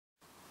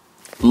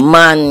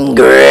Man,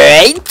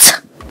 great!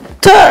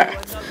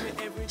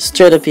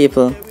 Straight up,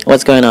 people,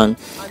 what's going on?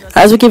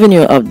 As we're giving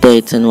you an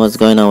update on what's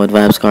going on with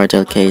Vybz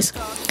Kartel case,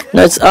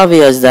 now it's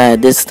obvious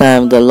that this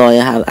time the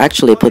lawyer have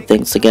actually put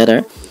things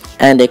together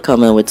and they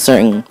come in with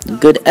certain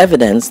good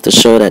evidence to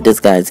show that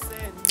this guy's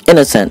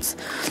innocent.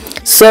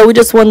 So we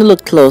just want to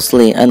look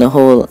closely at the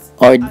whole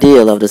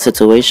ordeal of the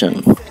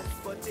situation.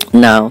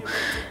 Now,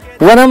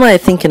 what am I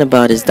thinking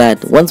about is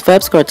that once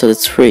Vybz Kartel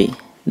is free,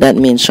 that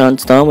means Sean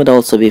Storm would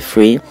also be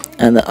free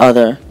and the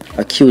other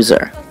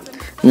accuser.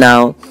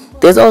 Now,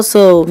 there's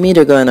also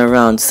media going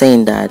around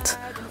saying that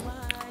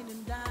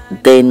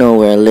they know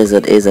where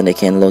Lizard is and they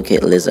can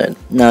locate Lizard.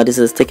 Now, this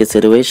is a sticky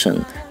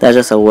situation. That's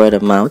just a word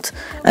of mouth,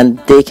 and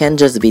they can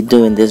just be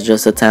doing this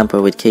just to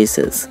tamper with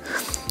cases,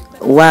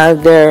 while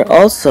they're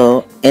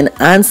also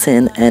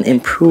enhancing and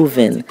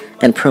improving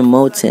and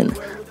promoting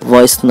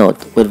voice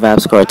note with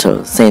Vybz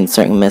Kartel, saying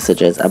certain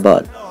messages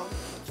about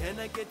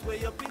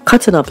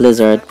cutting up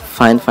Lizard,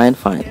 fine.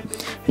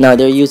 Now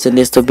they're using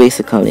this to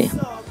basically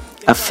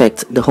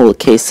affect the whole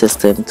case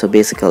system, to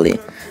basically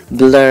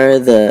blur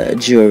the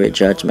jury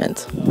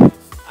judgment.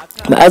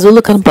 But as we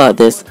look about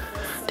this,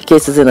 the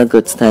case is in a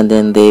good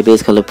standing. They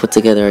basically put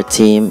together a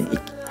team.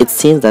 It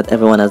seems that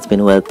everyone has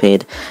been well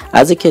paid.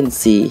 As you can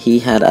see, he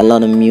had a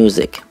lot of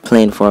music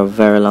playing for a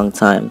very long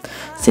time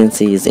since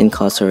he is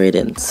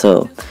incarcerated.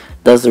 So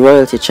those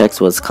royalty checks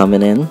was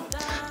coming in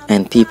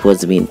and people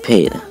was being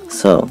paid.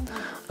 So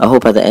I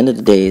hope at the end of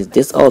the day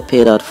this all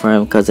paid out for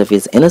him, because if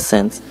he's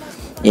innocent,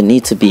 he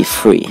needs to be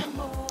free.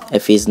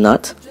 If he's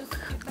not,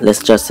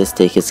 let justice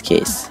take his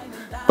case.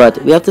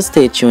 But we have to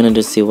stay tuned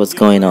to see what's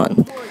going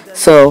on.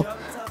 So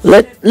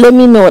let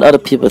me know what other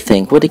people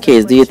think. With the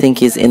case, do you think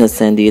he's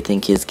innocent? Do you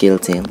think he's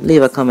guilty?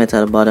 Leave a comment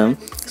at the bottom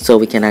so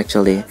we can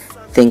actually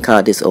think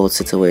out this whole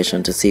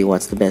situation to see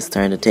what's the best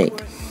turn to take.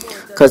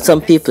 Because some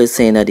people are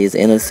saying that he's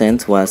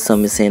innocent while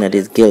some are saying that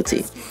he's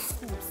guilty.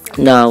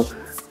 Now,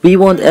 we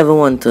won't ever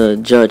want to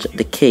judge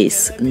the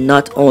case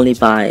not only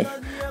by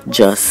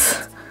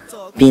just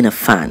being a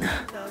fan.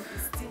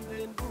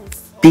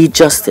 Be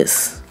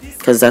justice,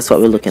 because that's what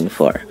we're looking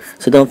for.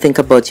 So don't think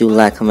about you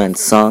like a man's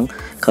song,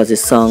 because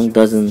his song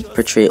doesn't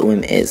portray who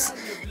him is.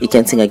 He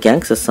can sing a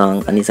gangster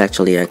song and he's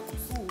actually a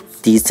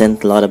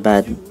decent, lot of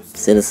bad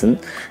citizen,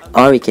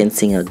 or he can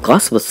sing a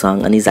gospel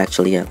song and he's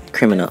actually a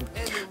criminal.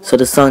 So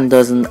the song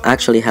doesn't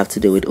actually have to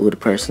do with who the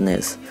person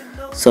is.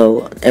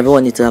 So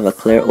everyone needs to have a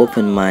clear,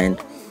 open mind,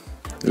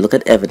 look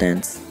at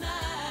evidence,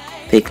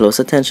 pay close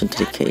attention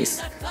to the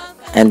case,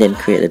 and then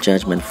create a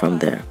judgment from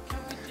there.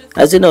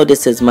 As you know,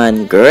 this is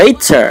Man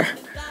Greater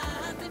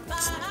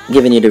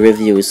giving you the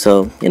review.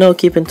 So,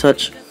 keep in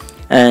touch,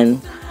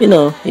 and you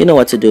know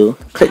what to do.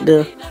 Click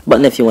the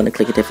button if you want to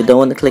click it. If you don't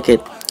want to click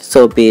it,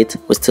 so be it.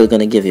 We're still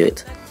gonna give you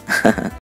it.